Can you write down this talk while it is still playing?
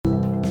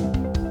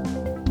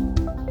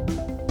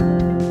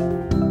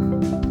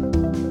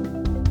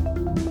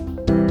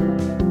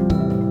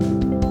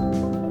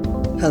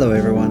Hello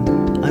everyone,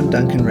 I'm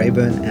Duncan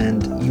Rayburn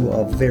and you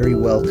are very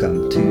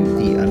welcome to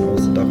the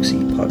Unorthodoxy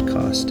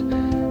podcast.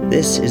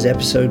 This is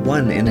episode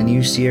 1 in a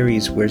new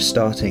series we're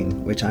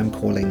starting, which I'm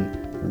calling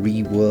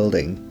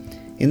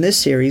Reworlding. In this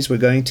series we're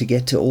going to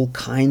get to all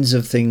kinds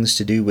of things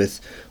to do with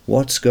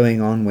what's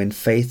going on when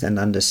faith and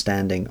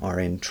understanding are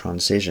in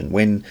transition,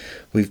 when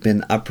we've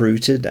been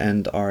uprooted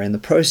and are in the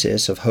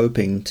process of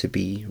hoping to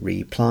be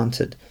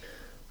replanted.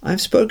 I've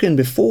spoken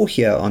before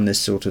here on this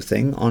sort of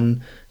thing,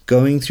 on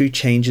going through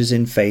changes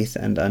in faith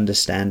and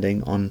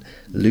understanding, on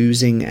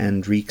losing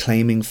and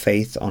reclaiming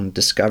faith, on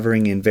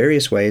discovering in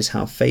various ways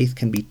how faith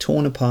can be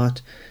torn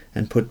apart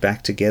and put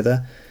back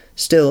together.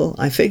 Still,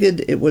 I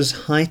figured it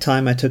was high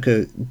time I took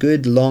a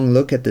good long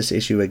look at this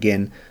issue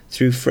again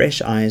through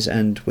fresh eyes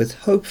and with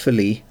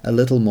hopefully a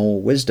little more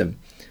wisdom.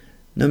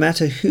 No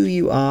matter who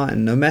you are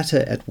and no matter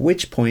at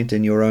which point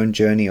in your own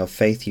journey of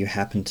faith you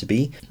happen to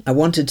be, I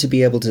wanted to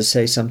be able to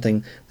say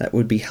something that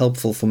would be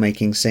helpful for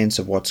making sense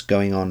of what's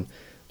going on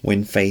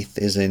when faith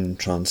is in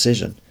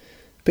transition.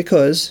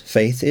 Because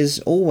faith is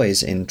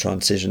always in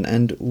transition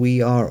and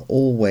we are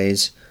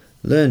always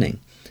learning.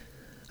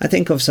 I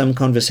think of some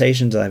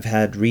conversations I've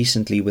had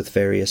recently with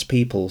various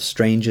people,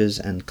 strangers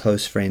and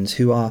close friends,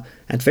 who are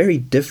at very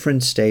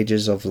different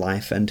stages of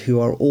life and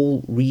who are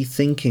all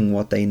rethinking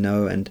what they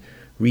know and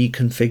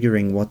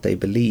reconfiguring what they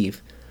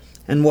believe.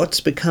 And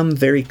what's become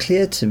very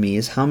clear to me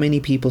is how many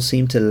people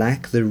seem to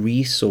lack the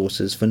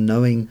resources for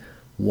knowing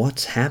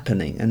what's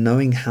happening and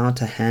knowing how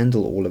to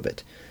handle all of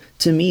it.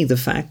 To me, the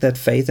fact that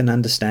faith and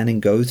understanding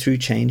go through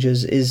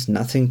changes is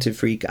nothing to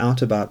freak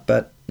out about,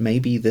 but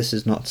maybe this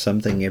is not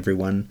something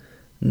everyone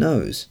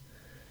knows.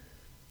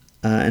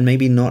 And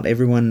maybe not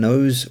everyone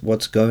knows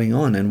what's going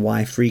on and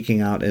why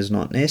freaking out is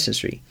not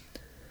necessary.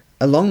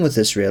 Along with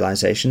this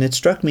realization, it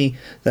struck me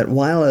that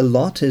while a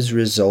lot is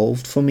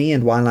resolved for me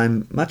and while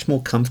I'm much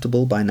more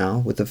comfortable by now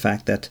with the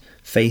fact that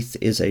faith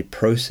is a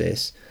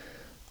process,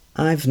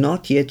 I've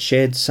not yet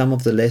shared some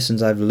of the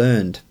lessons I've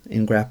learned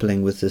in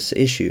grappling with this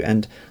issue,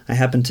 and I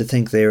happen to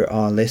think there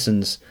are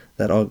lessons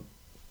that are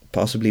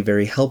possibly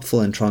very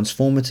helpful and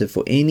transformative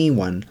for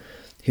anyone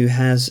who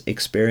has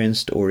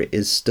experienced or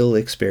is still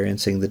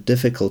experiencing the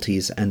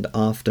difficulties and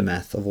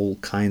aftermath of all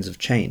kinds of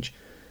change.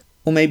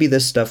 Or maybe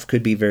this stuff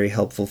could be very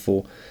helpful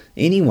for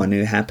anyone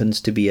who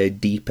happens to be a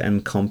deep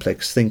and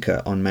complex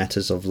thinker on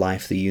matters of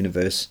life, the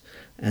universe,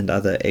 and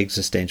other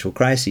existential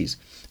crises.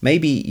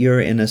 Maybe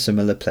you're in a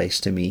similar place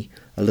to me,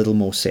 a little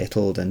more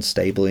settled and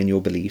stable in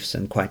your beliefs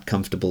and quite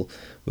comfortable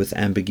with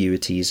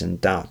ambiguities and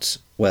doubts.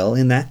 Well,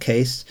 in that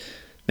case,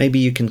 maybe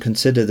you can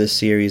consider this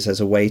series as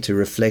a way to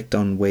reflect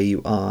on where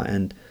you are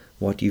and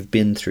what you've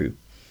been through.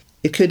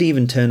 It could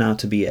even turn out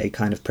to be a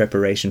kind of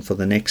preparation for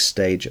the next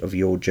stage of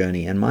your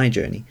journey and my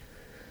journey.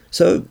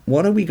 So,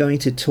 what are we going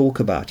to talk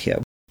about here?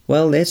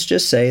 Well, let's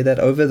just say that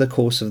over the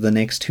course of the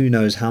next who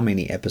knows how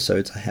many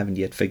episodes, I haven't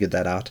yet figured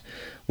that out,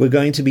 we're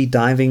going to be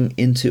diving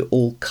into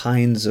all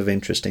kinds of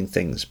interesting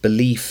things.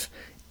 Belief,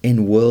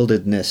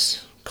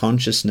 in-worldedness,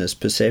 consciousness,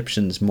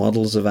 perceptions,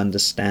 models of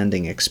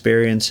understanding,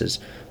 experiences,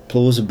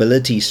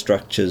 plausibility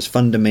structures,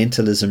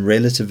 fundamentalism,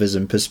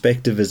 relativism,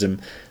 perspectivism,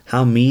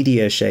 how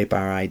media shape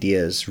our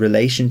ideas,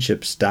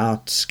 relationships,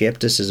 doubt,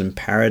 skepticism,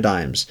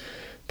 paradigm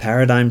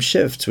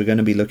shifts. We're going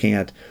to be looking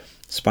at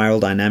spiral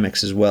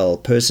dynamics as well,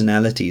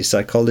 personalities,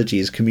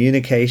 psychologies,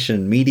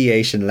 communication,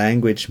 mediation,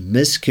 language,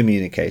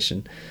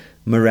 miscommunication,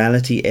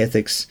 morality,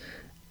 ethics,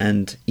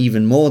 and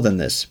even more than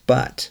this.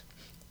 But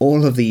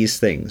all of these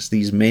things,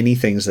 these many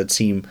things that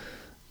seem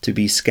to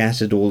be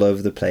scattered all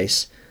over the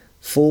place,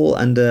 fall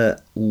under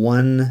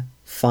one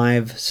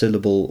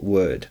 5-syllable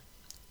word: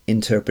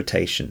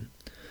 interpretation.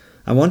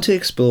 I want to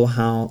explore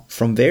how,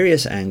 from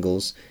various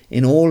angles,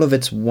 in all of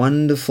its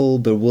wonderful,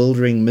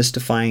 bewildering,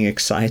 mystifying,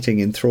 exciting,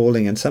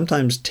 enthralling, and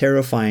sometimes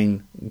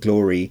terrifying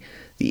glory,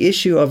 the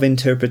issue of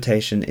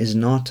interpretation is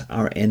not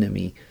our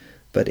enemy,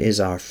 but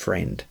is our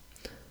friend.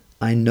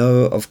 I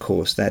know, of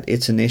course, that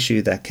it's an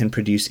issue that can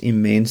produce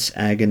immense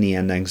agony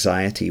and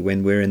anxiety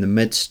when we're in the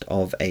midst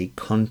of a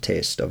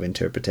contest of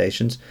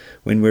interpretations,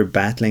 when we're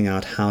battling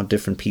out how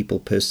different people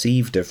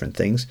perceive different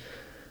things.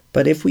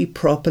 But if we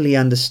properly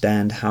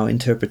understand how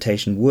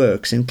interpretation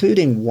works,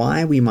 including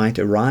why we might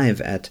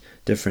arrive at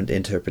different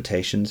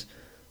interpretations,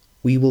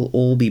 we will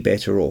all be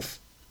better off.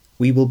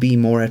 We will be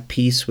more at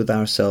peace with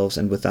ourselves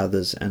and with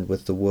others and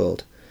with the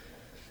world.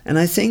 And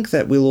I think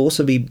that we'll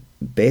also be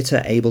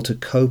better able to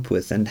cope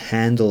with and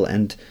handle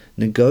and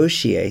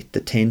negotiate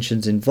the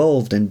tensions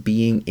involved in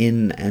being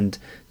in and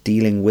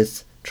dealing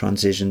with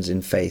transitions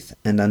in faith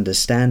and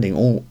understanding,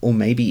 or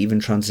maybe even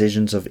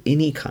transitions of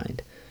any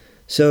kind.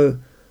 So,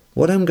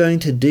 what I'm going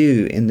to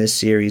do in this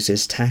series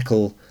is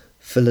tackle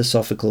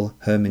philosophical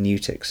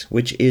hermeneutics,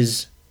 which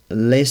is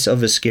less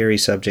of a scary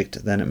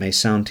subject than it may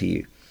sound to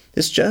you.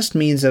 This just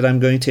means that I'm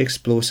going to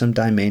explore some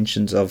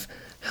dimensions of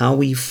how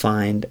we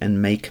find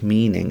and make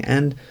meaning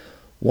and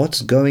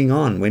what's going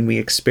on when we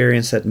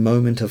experience that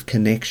moment of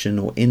connection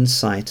or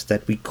insight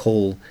that we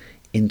call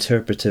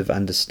interpretive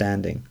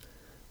understanding.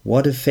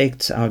 What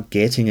affects our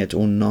getting it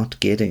or not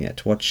getting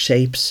it? What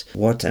shapes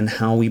what and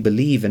how we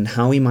believe, and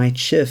how we might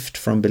shift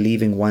from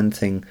believing one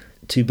thing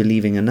to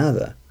believing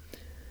another?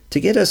 To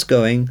get us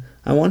going,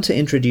 I want to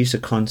introduce a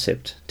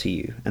concept to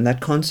you, and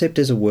that concept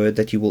is a word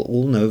that you will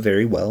all know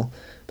very well,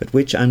 but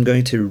which I'm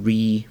going to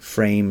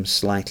reframe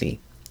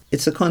slightly.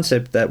 It's a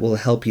concept that will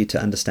help you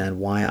to understand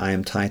why I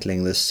am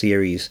titling this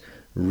series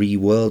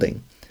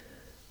Reworlding.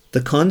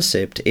 The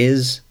concept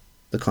is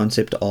the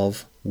concept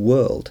of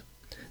world.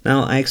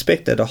 Now, I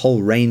expect that a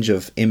whole range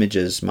of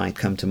images might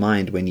come to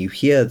mind when you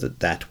hear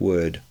that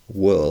word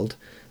world.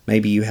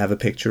 Maybe you have a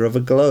picture of a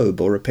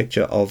globe, or a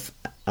picture of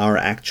our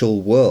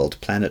actual world,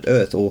 planet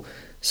Earth, or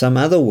some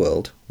other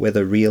world,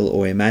 whether real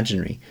or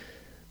imaginary.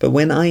 But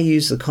when I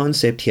use the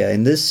concept here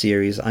in this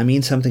series, I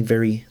mean something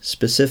very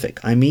specific.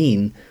 I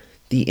mean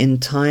the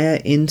entire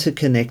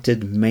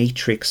interconnected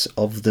matrix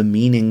of the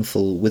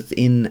meaningful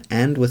within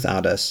and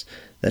without us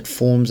that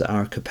forms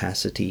our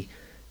capacity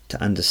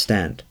to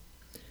understand.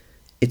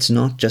 It's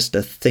not just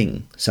a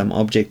thing, some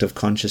object of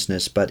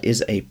consciousness, but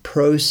is a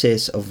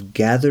process of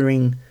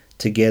gathering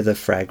together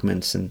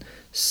fragments and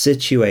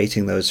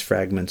situating those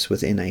fragments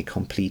within a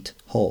complete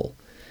whole.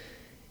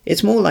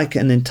 It's more like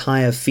an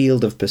entire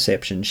field of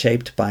perception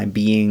shaped by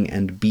being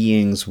and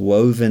beings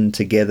woven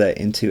together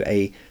into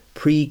a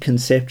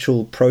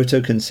pre-conceptual,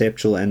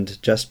 proto-conceptual,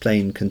 and just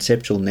plain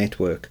conceptual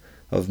network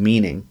of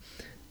meaning.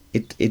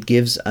 It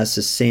gives us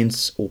a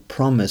sense or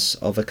promise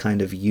of a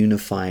kind of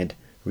unified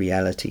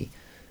reality.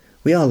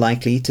 We are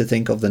likely to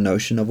think of the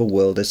notion of a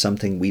world as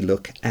something we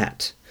look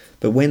at.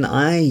 But when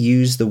I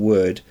use the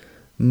word,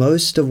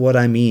 most of what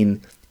I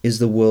mean is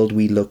the world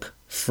we look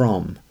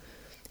from.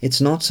 It's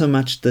not so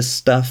much the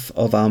stuff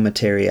of our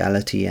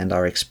materiality and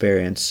our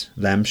experience,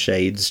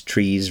 lampshades,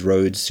 trees,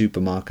 roads,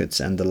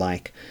 supermarkets, and the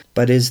like,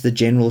 but is the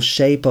general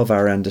shape of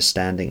our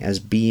understanding as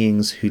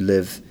beings who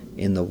live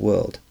in the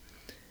world.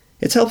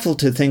 It's helpful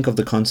to think of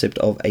the concept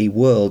of a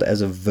world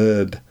as a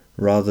verb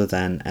rather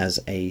than as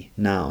a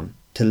noun.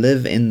 To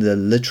live in the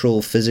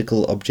literal,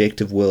 physical,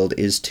 objective world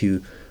is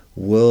to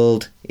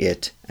world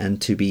it and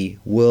to be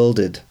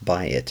worlded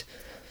by it.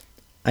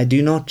 I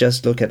do not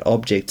just look at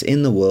objects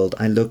in the world,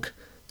 I look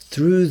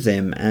through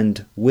them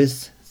and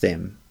with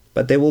them.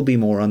 But there will be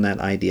more on that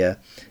idea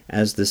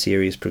as the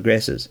series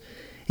progresses.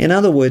 In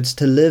other words,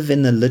 to live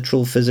in the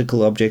literal,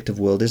 physical, objective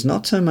world is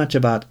not so much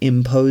about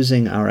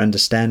imposing our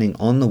understanding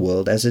on the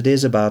world as it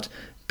is about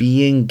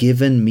being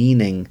given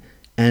meaning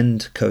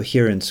and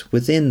coherence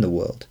within the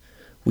world.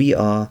 We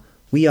are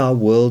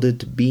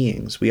worlded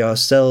beings. We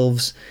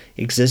ourselves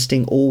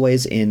existing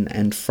always in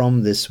and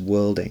from this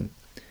worlding.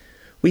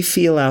 We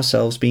feel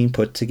ourselves being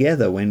put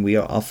together when we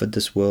are offered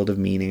this world of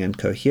meaning and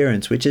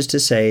coherence, which is to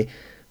say,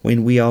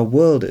 when we are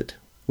worlded.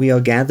 We are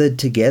gathered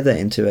together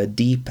into a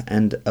deep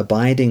and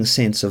abiding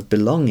sense of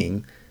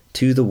belonging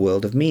to the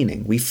world of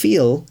meaning. We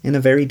feel, in a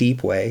very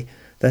deep way,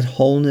 that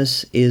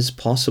wholeness is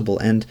possible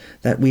and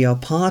that we are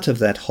part of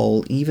that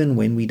whole even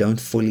when we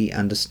don't fully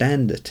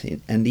understand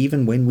it and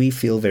even when we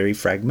feel very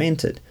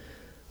fragmented.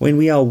 When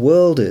we are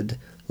worlded,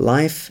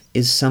 life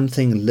is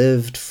something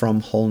lived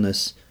from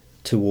wholeness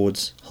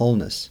towards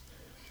wholeness.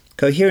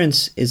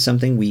 Coherence is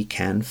something we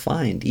can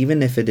find,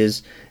 even if it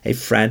is a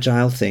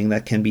fragile thing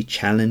that can be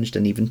challenged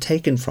and even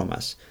taken from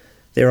us.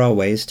 There are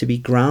ways to be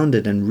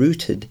grounded and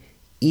rooted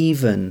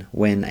even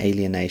when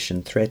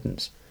alienation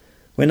threatens.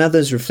 When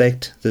others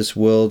reflect this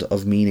world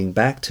of meaning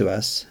back to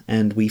us,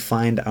 and we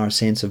find our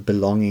sense of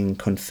belonging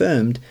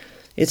confirmed,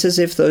 it's as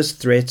if those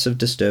threats of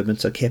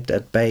disturbance are kept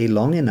at bay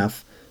long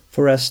enough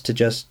for us to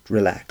just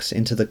relax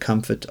into the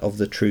comfort of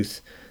the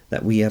truth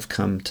that we have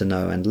come to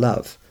know and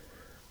love.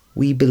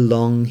 We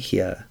belong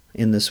here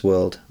in this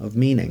world of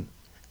meaning.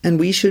 And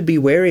we should be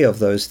wary of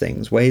those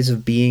things, ways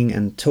of being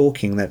and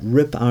talking that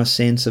rip our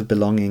sense of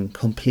belonging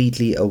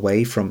completely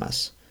away from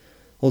us.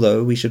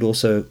 Although we should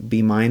also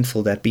be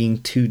mindful that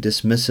being too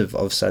dismissive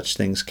of such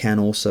things can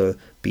also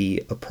be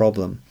a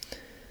problem.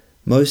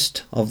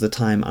 Most of the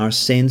time, our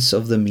sense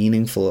of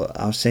meaningful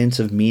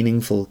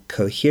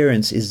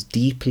coherence is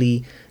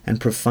deeply and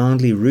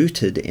profoundly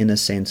rooted in a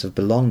sense of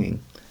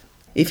belonging.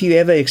 If you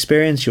ever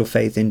experience your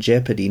faith in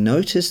jeopardy,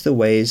 notice the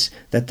ways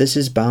that this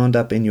is bound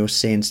up in your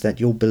sense that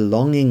your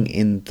belonging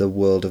in the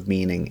world of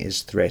meaning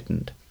is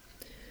threatened.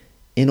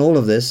 In all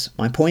of this,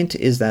 my point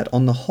is that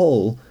on the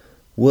whole,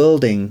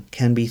 worlding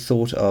can be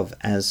thought of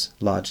as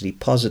largely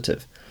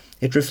positive.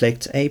 It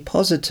reflects a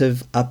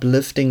positive,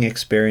 uplifting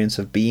experience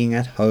of being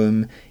at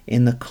home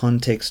in the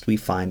context we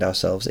find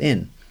ourselves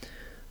in.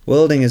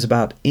 Worlding is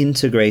about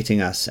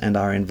integrating us and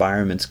our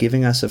environments,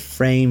 giving us a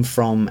frame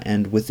from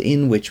and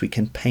within which we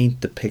can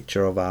paint the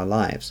picture of our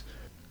lives.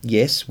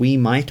 Yes, we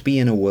might be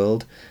in a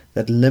world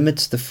that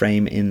limits the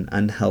frame in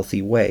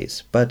unhealthy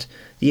ways, but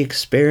the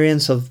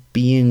experience of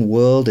being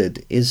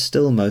worlded is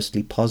still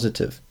mostly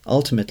positive.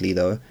 Ultimately,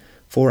 though,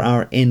 for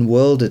our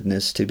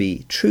enworldedness to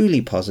be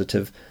truly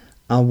positive,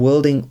 our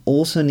worlding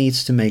also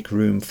needs to make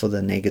room for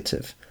the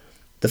negative,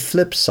 the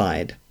flip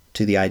side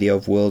to the idea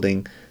of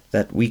worlding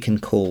that we can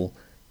call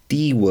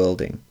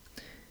de-worlding.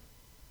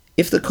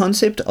 If the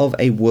concept of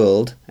a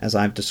world, as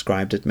I've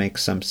described it,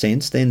 makes some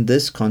sense, then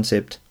this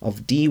concept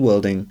of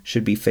de-worlding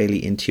should be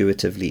fairly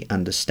intuitively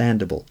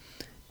understandable.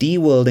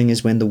 De-worlding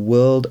is when the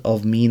world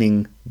of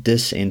meaning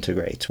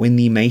disintegrates, when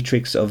the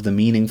matrix of the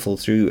meaningful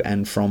through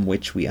and from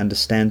which we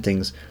understand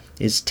things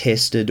is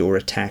tested or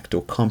attacked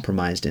or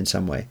compromised in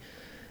some way.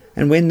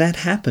 And when that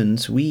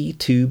happens, we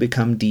too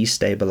become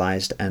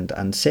destabilized and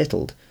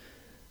unsettled.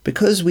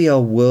 Because we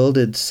are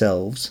worlded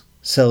selves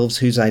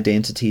whose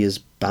identity is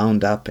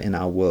bound up in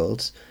our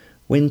worlds,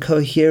 when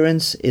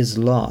coherence is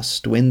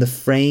lost, when the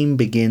frame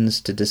begins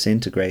to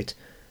disintegrate,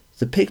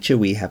 the picture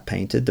we have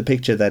painted, the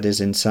picture that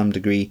is in some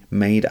degree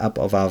made up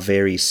of our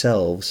very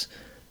selves,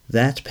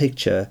 that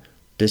picture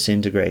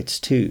disintegrates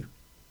too.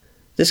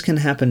 This can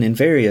happen in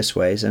various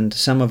ways, and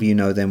some of you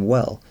know them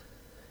well.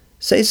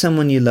 Say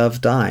someone you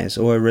love dies,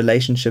 or a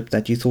relationship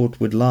that you thought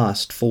would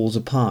last falls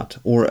apart,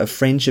 or a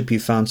friendship you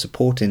found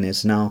support in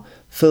is now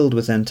filled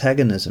with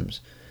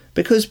antagonisms.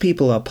 Because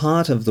people are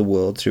part of the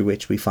world through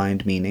which we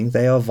find meaning,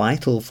 they are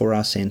vital for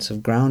our sense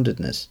of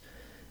groundedness.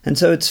 And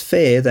so it's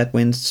fair that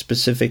when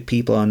specific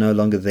people are no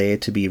longer there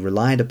to be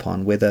relied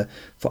upon, whether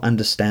for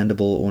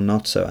understandable or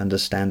not so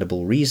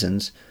understandable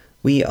reasons,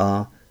 we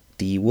are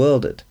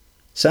de-worlded.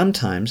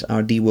 Sometimes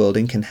our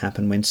de-worlding can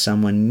happen when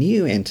someone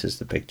new enters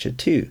the picture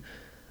too.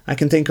 I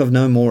can think of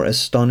no more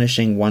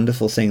astonishing,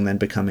 wonderful thing than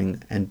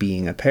becoming and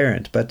being a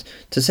parent, but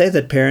to say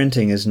that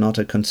parenting is not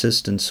a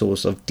consistent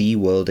source of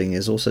de-worlding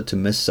is also to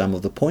miss some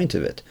of the point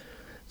of it.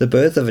 The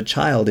birth of a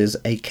child is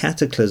a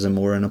cataclysm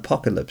or an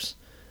apocalypse.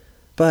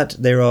 But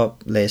there are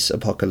less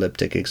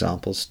apocalyptic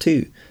examples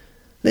too.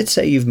 Let's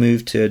say you've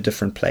moved to a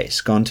different place,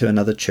 gone to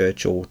another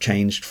church, or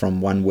changed from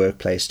one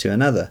workplace to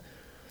another.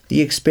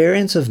 The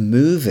experience of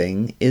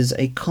moving is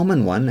a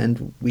common one,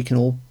 and we can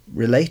all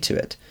relate to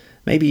it.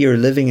 Maybe you're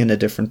living in a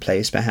different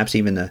place, perhaps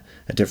even a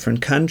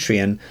different country,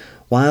 and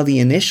while the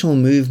initial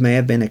move may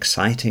have been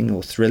exciting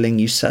or thrilling,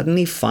 you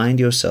suddenly find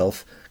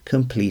yourself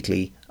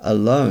completely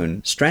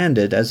alone,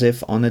 stranded as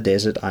if on a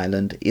desert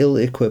island,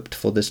 ill-equipped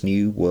for this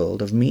new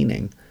world of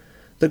meaning.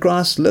 The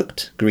grass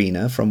looked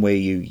greener from where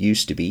you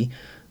used to be,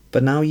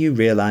 but now you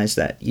realize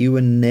that you were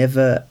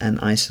never an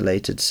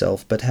isolated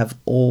self, but have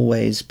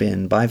always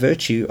been, by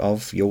virtue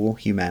of your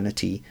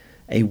humanity,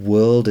 a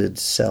worlded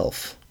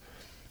self.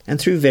 And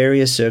through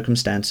various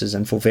circumstances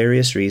and for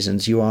various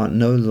reasons, you are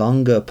no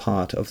longer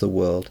part of the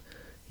world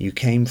you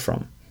came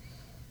from.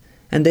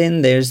 And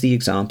then there's the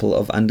example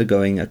of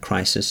undergoing a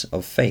crisis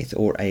of faith,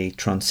 or a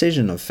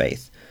transition of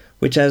faith,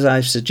 which, as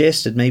I've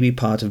suggested, may be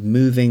part of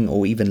moving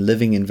or even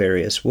living in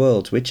various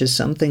worlds, which is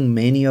something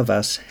many of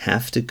us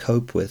have to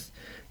cope with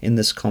in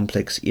this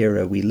complex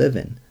era we live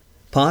in.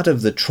 Part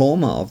of the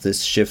trauma of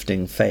this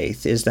shifting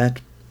faith is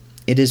that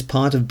it is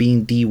part of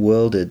being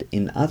de-worlded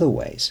in other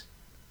ways.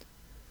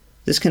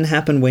 This can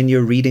happen when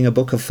you're reading a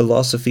book of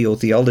philosophy or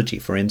theology,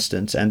 for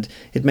instance, and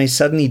it may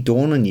suddenly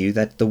dawn on you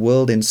that the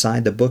world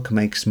inside the book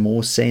makes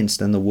more sense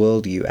than the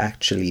world you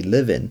actually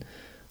live in.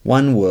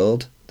 One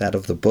world, that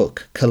of the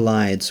book,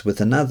 collides with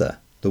another,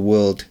 the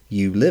world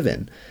you live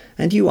in,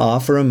 and you are,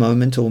 for a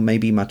moment, or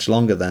maybe much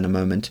longer than a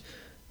moment,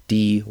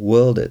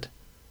 de-worlded.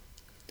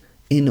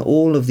 In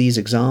all of these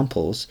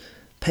examples,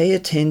 pay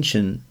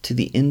attention to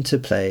the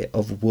interplay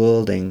of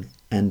worlding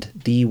and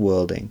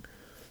de-worlding.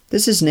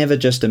 This is never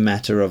just a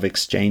matter of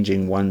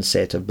exchanging one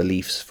set of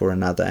beliefs for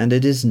another, and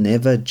it is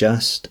never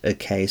just a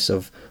case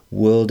of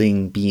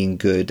worlding being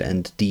good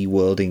and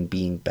de-worlding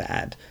being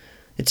bad.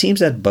 It seems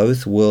that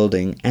both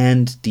worlding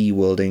and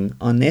de-worlding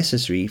are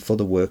necessary for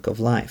the work of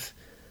life,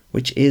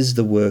 which is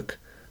the work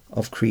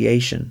of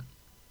creation.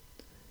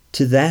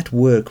 To that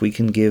work we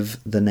can give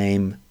the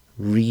name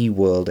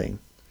re-worlding.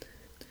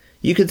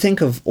 You could think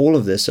of all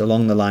of this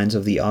along the lines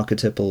of the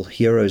archetypal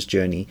hero's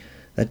journey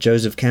that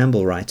Joseph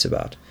Campbell writes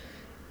about.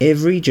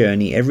 Every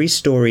journey, every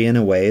story in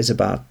a way is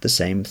about the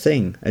same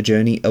thing, a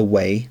journey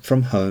away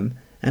from home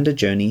and a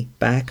journey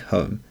back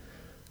home.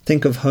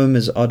 Think of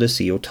Homer's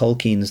Odyssey or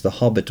Tolkien's The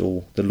Hobbit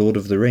or The Lord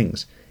of the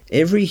Rings.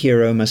 Every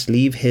hero must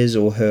leave his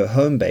or her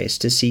home base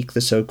to seek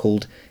the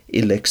so-called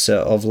elixir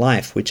of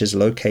life, which is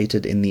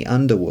located in the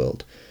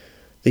underworld.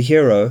 The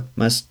hero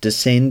must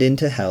descend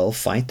into hell,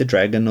 fight the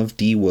dragon of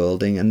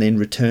de-worlding, and then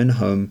return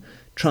home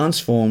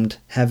transformed,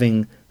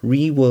 having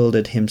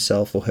re-worlded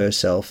himself or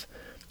herself.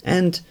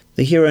 And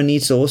the hero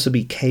needs to also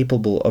be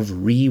capable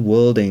of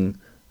re-worlding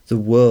the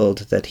world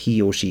that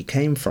he or she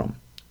came from.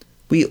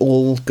 We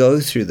all go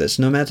through this,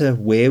 no matter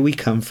where we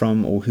come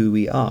from or who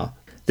we are.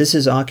 This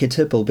is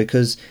archetypal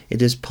because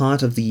it is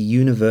part of the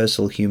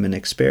universal human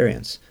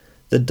experience.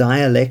 The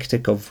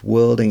dialectic of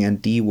worlding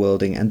and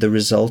de-worlding and the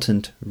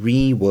resultant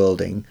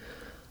re-worlding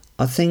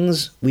are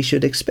things we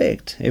should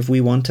expect if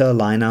we want to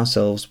align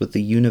ourselves with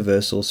the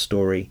universal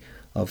story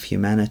of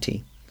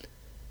humanity.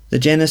 The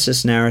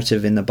Genesis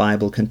narrative in the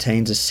Bible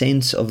contains a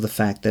sense of the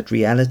fact that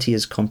reality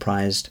is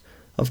comprised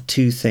of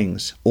two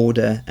things,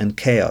 order and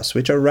chaos,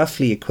 which are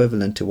roughly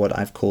equivalent to what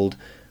I've called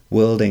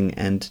worlding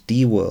and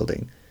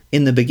de-worlding.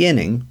 In the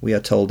beginning, we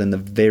are told in the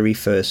very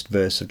first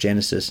verse of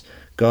Genesis,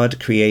 God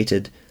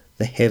created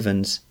the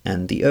heavens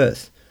and the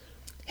earth.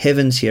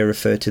 heavens here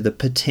refer to the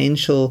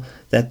potential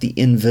that the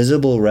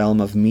invisible realm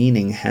of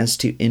meaning has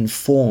to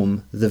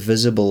inform the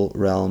visible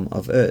realm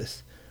of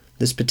earth.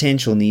 This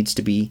potential needs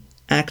to be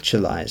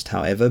actualized,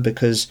 however,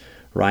 because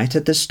right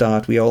at the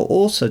start we are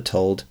also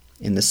told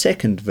in the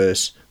second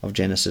verse of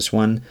Genesis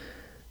 1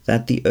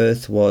 that the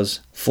earth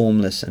was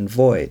formless and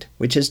void,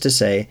 which is to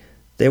say,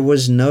 there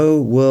was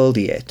no world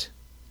yet,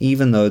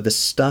 even though the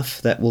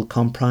stuff that will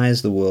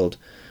comprise the world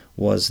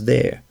was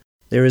there.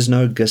 There is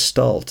no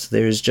gestalt,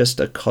 there is just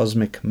a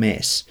cosmic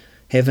mess.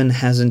 Heaven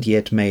hasn't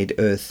yet made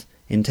earth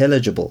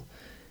intelligible.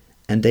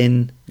 And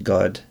then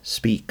God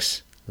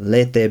speaks,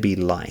 "Let there be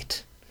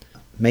light."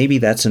 Maybe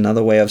that's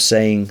another way of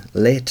saying,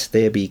 "Let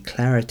there be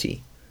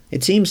clarity."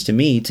 It seems to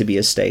me to be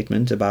a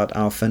statement about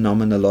our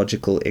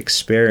phenomenological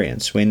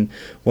experience, when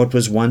what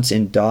was once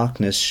in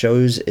darkness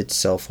shows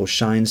itself or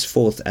shines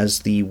forth, as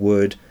the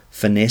word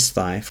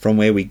phanesthai, from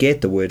where we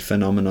get the word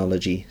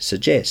phenomenology,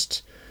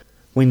 suggests.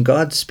 When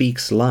God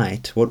speaks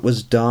light, what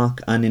was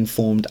dark,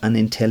 uninformed,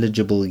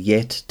 unintelligible,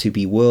 yet to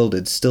be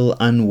worlded, still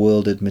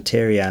unworlded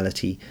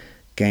materiality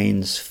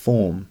gains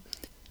form.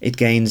 It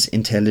gains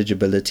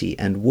intelligibility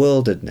and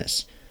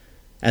worldedness.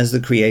 As the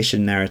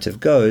creation narrative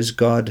goes,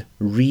 God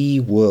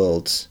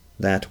re-worlds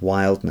that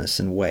wildness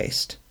and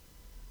waste.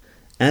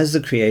 As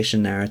the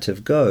creation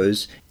narrative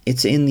goes,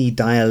 it's in the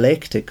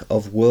dialectic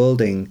of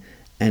worlding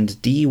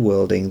and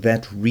de-worlding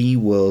that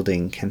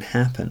re-worlding can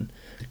happen.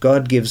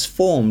 God gives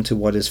form to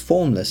what is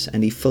formless,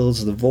 and he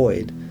fills the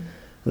void.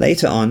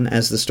 Later on,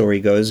 as the story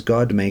goes,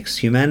 God makes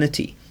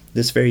humanity,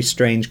 this very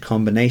strange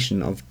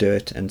combination of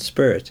dirt and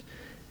spirit.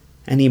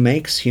 And he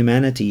makes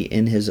humanity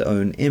in his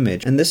own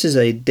image. And this is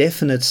a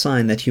definite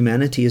sign that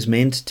humanity is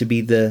meant to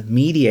be the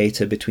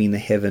mediator between the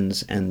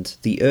heavens and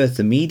the earth,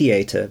 the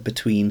mediator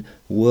between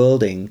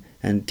worlding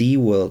and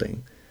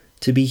de-worlding.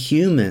 To be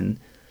human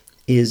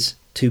is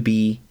to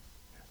be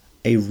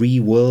a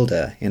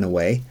re-worlder in a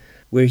way.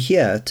 We're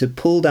here to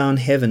pull down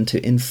heaven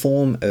to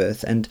inform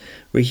earth, and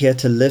we're here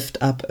to lift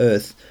up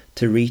earth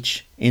to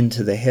reach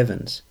into the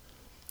heavens.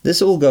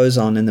 This all goes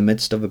on in the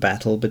midst of a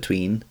battle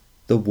between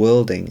the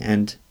worlding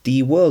and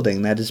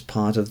de-worlding that is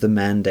part of the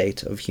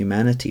mandate of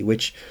humanity,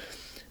 which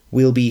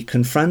we'll be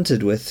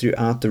confronted with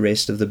throughout the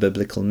rest of the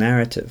biblical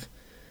narrative.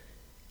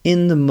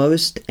 In the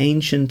most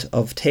ancient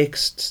of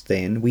texts,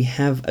 then, we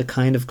have a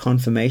kind of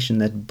confirmation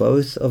that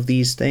both of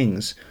these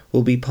things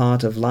will be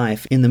part of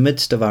life in the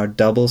midst of our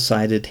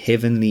double-sided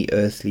heavenly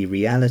earthly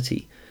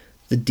reality.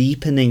 The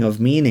deepening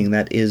of meaning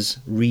that is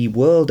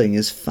re-worlding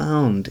is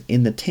found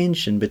in the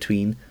tension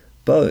between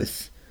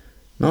both.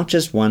 Not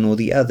just one or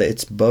the other,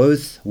 it's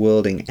both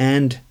worlding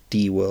and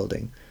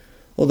de-worlding,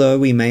 although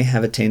we may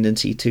have a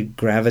tendency to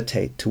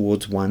gravitate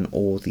towards one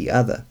or the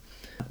other.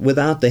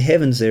 Without the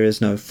heavens there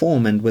is no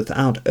form, and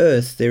without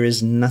earth there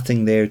is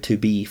nothing there to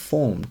be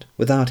formed.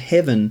 Without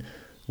heaven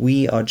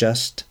we are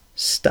just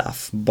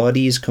stuff,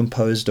 bodies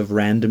composed of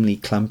randomly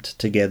clumped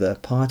together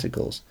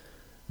particles.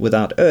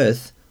 Without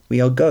earth we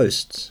are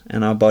ghosts,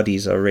 and our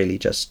bodies are really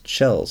just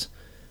shells.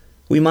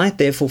 We might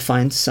therefore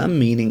find some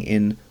meaning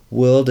in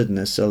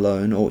worldedness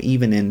alone, or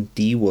even in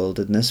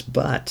de-worldedness,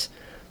 but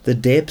the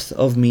depth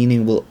of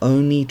meaning will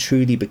only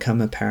truly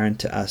become apparent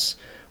to us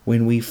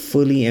when we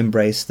fully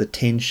embrace the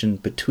tension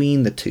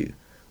between the two,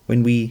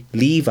 when we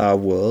leave our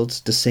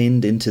worlds,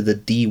 descend into the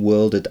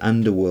de-worlded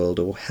underworld,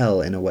 or hell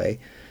in a way,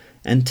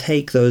 and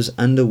take those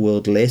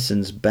underworld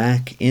lessons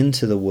back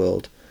into the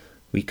world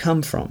we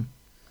come from.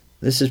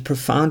 This is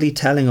profoundly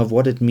telling of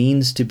what it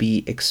means to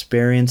be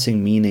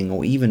experiencing meaning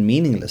or even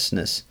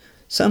meaninglessness.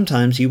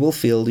 Sometimes you will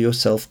feel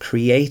yourself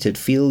created,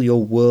 feel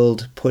your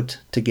world put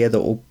together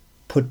or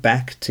put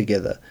back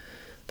together.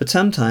 But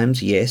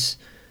sometimes, yes,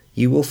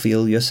 you will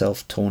feel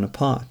yourself torn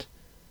apart.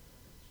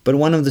 But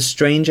one of the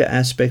stranger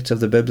aspects of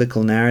the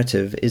biblical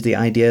narrative is the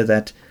idea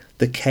that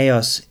the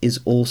chaos is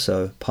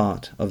also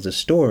part of the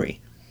story.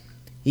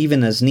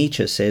 Even as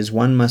Nietzsche says,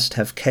 one must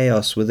have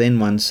chaos within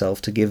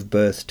oneself to give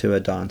birth to a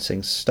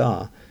dancing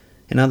star.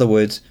 In other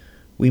words,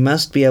 we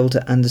must be able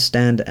to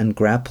understand and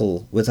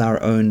grapple with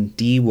our own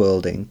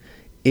de-worlding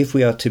if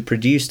we are to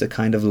produce the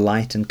kind of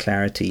light and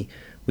clarity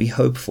we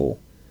hope for.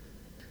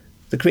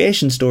 The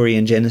creation story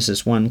in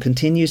Genesis 1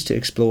 continues to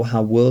explore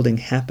how worlding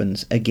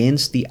happens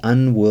against the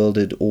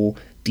unworlded or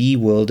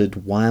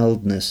de-worlded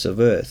wildness of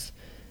earth.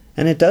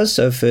 And it does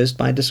so first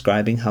by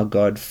describing how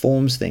God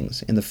forms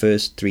things in the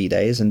first 3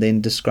 days, and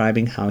then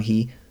describing how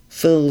he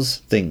fills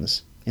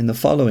things in the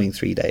following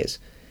 3 days.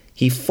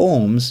 He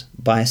forms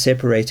by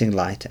separating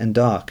light and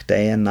dark,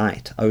 day and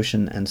night,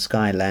 ocean and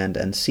sky, land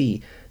and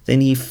sea.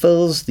 Then he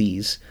fills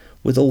these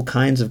with all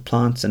kinds of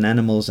plants and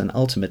animals, and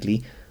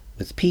ultimately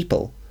with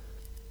people.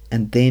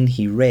 And then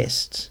he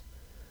rests.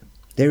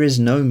 There is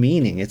no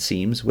meaning, it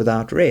seems,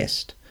 without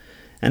rest.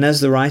 And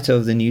as the writer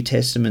of the New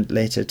Testament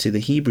letter to the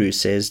Hebrews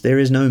says, there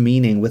is no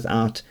meaning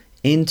without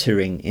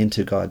entering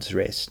into God's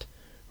rest.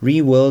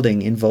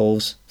 Reworlding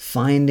involves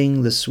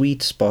finding the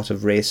sweet spot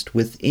of rest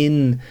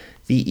within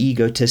the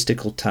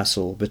egotistical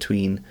tussle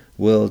between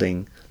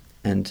worlding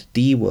and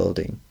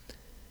de-worlding.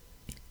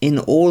 In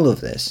all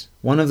of this,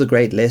 One of the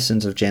great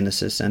lessons of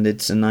Genesis, and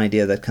it's an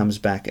idea that comes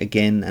back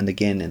again and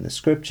again in the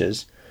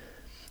scriptures,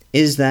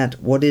 is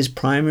that what is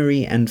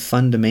primary and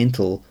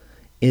fundamental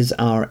is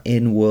our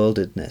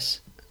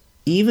in-worldedness.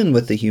 Even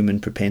with the human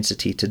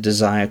propensity to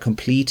desire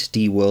complete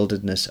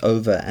de-worldedness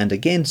over and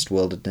against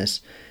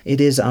worldedness,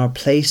 it is our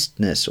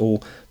placedness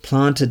or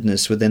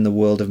plantedness within the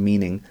world of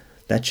meaning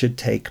that should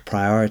take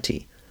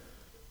priority.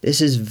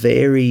 This is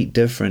very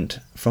different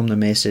from the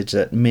message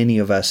that many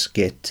of us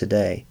get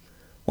today.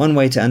 One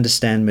way to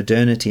understand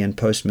modernity and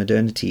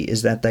postmodernity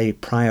is that they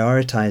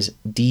prioritize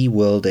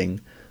de-worlding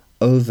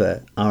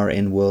over our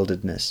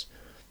in-worldedness.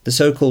 The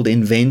so-called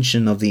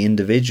invention of the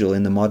individual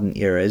in the modern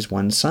era is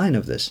one sign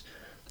of this.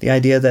 The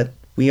idea that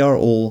we are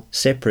all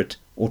separate,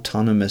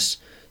 autonomous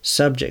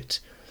subjects.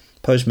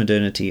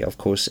 Postmodernity, of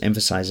course,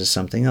 emphasizes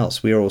something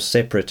else. We are all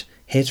separate,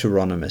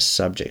 heteronymous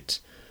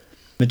subjects.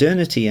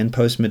 Modernity and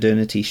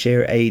postmodernity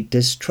share a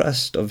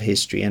distrust of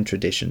history and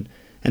tradition,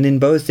 and in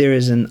both there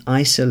is an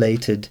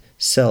isolated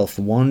self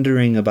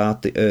wandering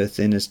about the earth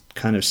in a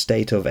kind of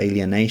state of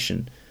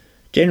alienation.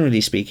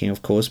 Generally speaking,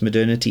 of course,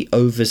 modernity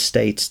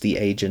overstates the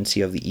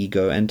agency of the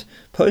ego, and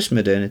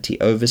postmodernity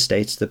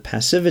overstates the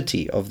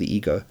passivity of the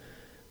ego.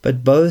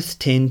 But both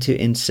tend to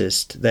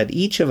insist that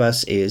each of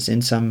us is,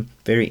 in some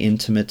very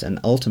intimate and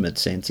ultimate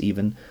sense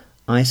even,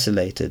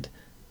 isolated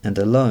and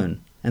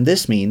alone. And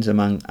this means,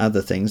 among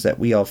other things, that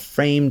we are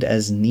framed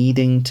as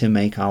needing to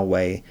make our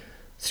way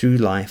through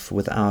life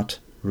without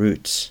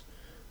roots,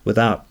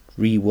 without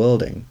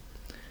reworlding.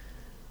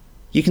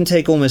 You can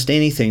take almost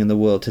anything in the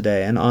world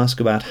today and ask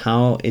about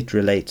how it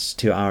relates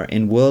to our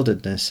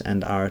inworldedness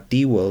and our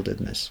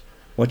deworldedness.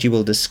 What you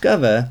will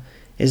discover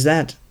is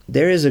that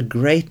there is a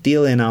great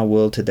deal in our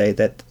world today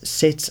that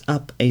sets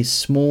up a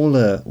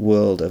smaller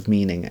world of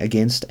meaning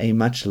against a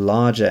much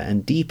larger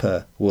and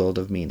deeper world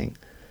of meaning.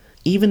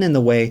 Even in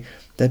the way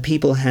that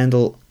people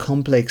handle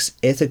complex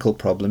ethical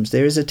problems,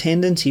 there is a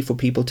tendency for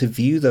people to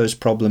view those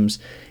problems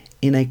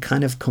in a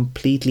kind of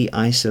completely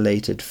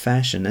isolated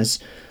fashion, as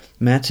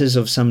matters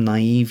of some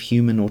naive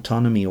human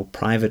autonomy or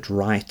private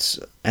rights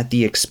at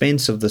the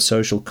expense of the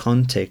social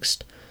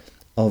context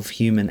of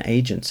human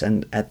agents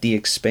and at the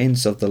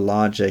expense of the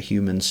larger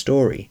human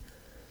story.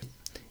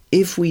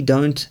 If we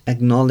don't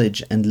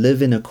acknowledge and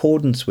live in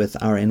accordance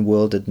with our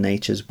enworlded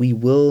natures, we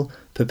will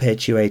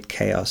perpetuate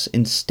chaos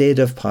instead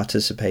of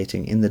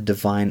participating in the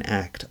divine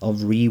act of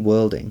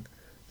reworlding.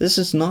 This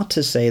is not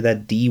to say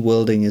that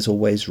deworlding is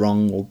always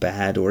wrong or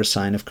bad or a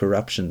sign of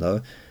corruption,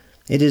 though.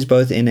 It is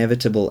both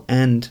inevitable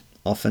and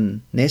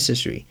often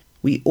necessary.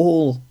 We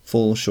all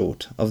fall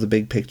short of the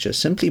big picture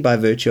simply by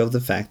virtue of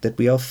the fact that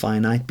we are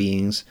finite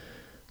beings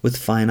with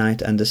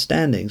finite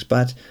understandings.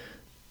 But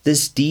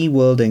this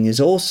de-worlding is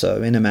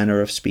also, in a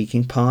manner of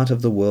speaking, part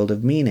of the world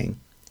of meaning,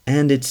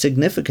 and its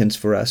significance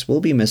for us will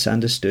be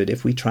misunderstood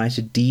if we try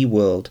to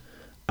de-world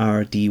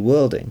our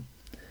de-worlding.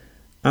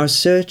 Our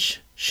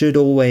search should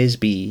always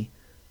be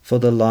for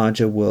the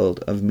larger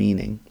world of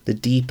meaning, the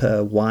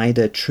deeper,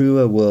 wider,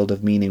 truer world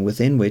of meaning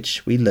within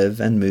which we live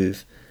and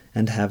move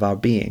and have our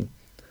being.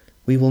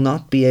 We will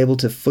not be able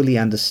to fully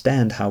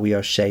understand how we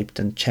are shaped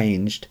and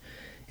changed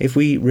if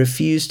we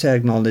refuse to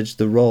acknowledge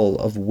the role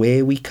of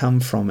where we come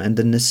from and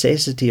the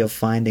necessity of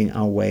finding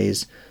our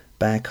ways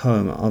back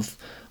home, of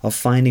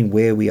finding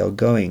where we are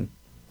going.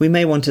 We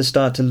may want to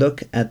start to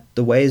look at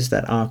the ways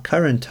that our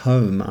current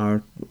home,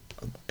 our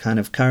kind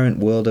of current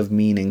world of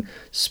meaning,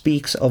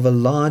 speaks of a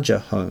larger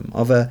home,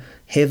 of a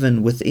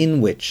heaven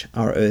within which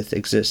our earth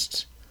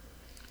exists.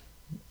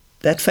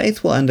 That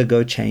faith will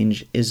undergo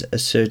change is a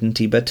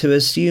certainty, but to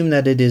assume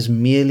that it is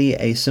merely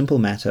a simple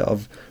matter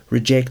of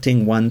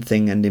rejecting one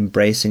thing and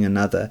embracing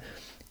another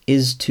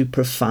is to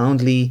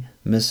profoundly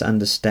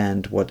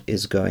misunderstand what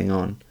is going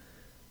on.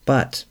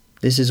 But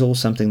this is all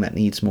something that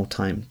needs more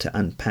time to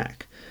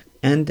unpack,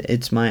 and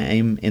it's my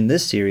aim in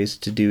this series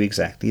to do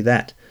exactly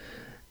that.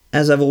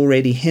 As I've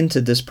already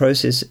hinted, this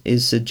process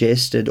is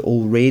suggested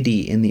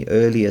already in the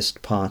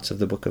earliest parts of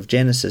the book of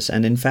Genesis,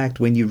 and in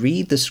fact, when you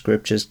read the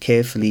scriptures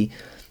carefully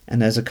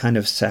and as a kind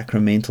of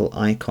sacramental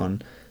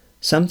icon,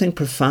 something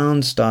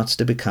profound starts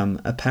to become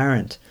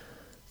apparent.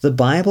 The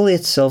Bible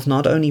itself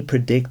not only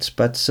predicts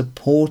but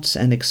supports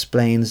and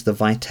explains the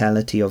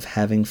vitality of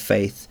having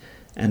faith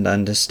and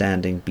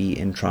understanding be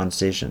in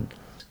transition.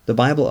 The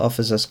Bible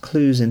offers us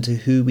clues into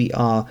who we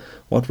are,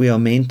 what we are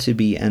meant to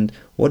be, and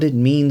what it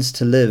means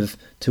to live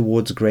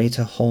towards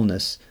greater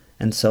wholeness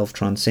and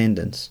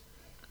self-transcendence.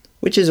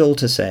 Which is all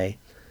to say,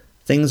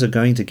 things are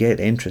going to get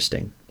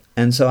interesting.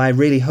 And so I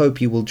really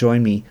hope you will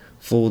join me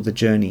for the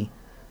journey.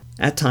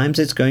 At times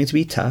it's going to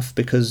be tough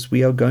because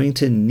we are going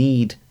to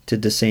need to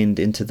descend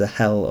into the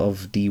hell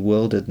of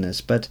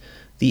de-worldedness, but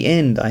the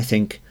end, I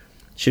think,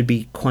 should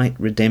be quite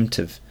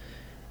redemptive.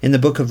 In the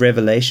book of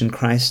Revelation,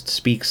 Christ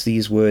speaks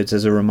these words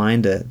as a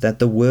reminder that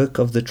the work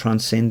of the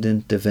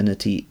transcendent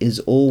divinity is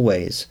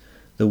always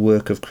the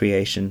work of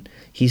creation.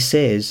 He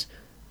says,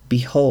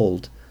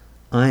 "Behold,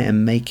 I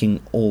am making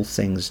all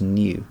things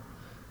new."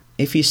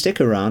 If you stick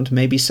around,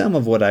 maybe some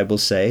of what I will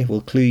say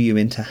will clue you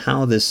into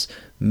how this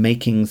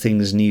making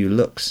things new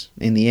looks.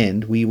 In the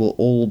end, we will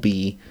all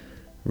be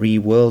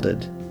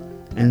reworlded.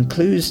 And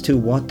clues to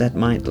what that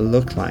might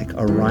look like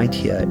are right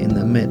here in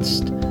the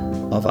midst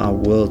of our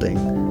worlding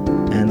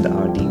and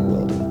our deep